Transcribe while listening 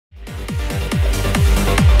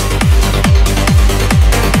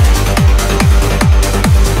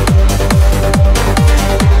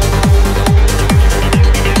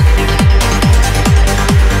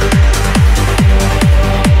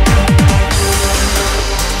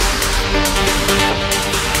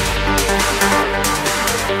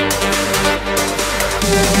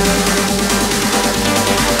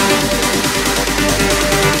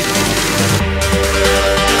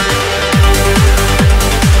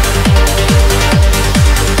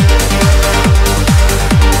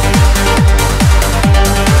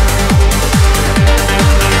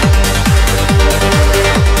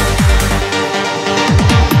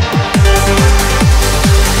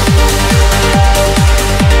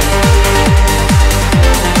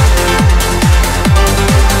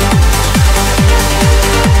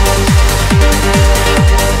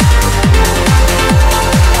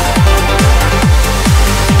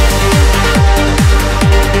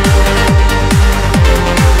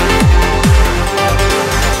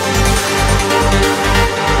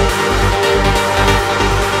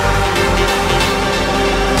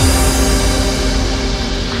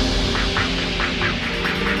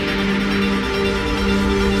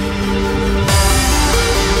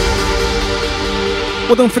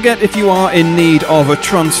Well, don't forget, if you are in need of a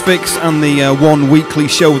trance fix and the one weekly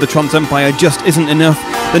show of the Trance Empire just isn't enough,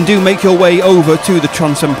 then do make your way over to the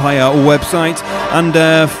Trance Empire website and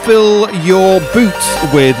fill your boots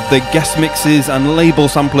with the guest mixes and label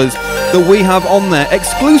samplers that we have on there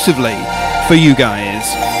exclusively for you guys.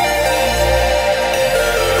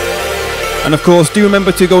 And of course, do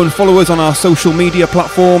remember to go and follow us on our social media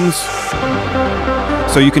platforms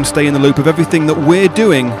so you can stay in the loop of everything that we're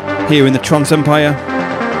doing here in the Trance Empire.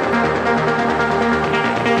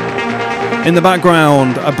 In the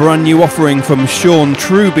background, a brand new offering from Sean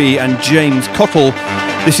Truby and James Cottle.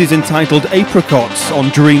 This is entitled Apricots on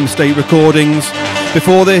Dreamstate Recordings.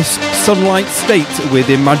 Before this, Sunlight State with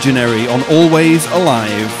Imaginary on Always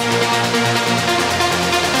Alive.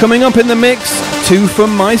 Coming up in the mix, two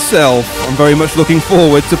from myself. I'm very much looking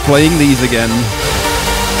forward to playing these again.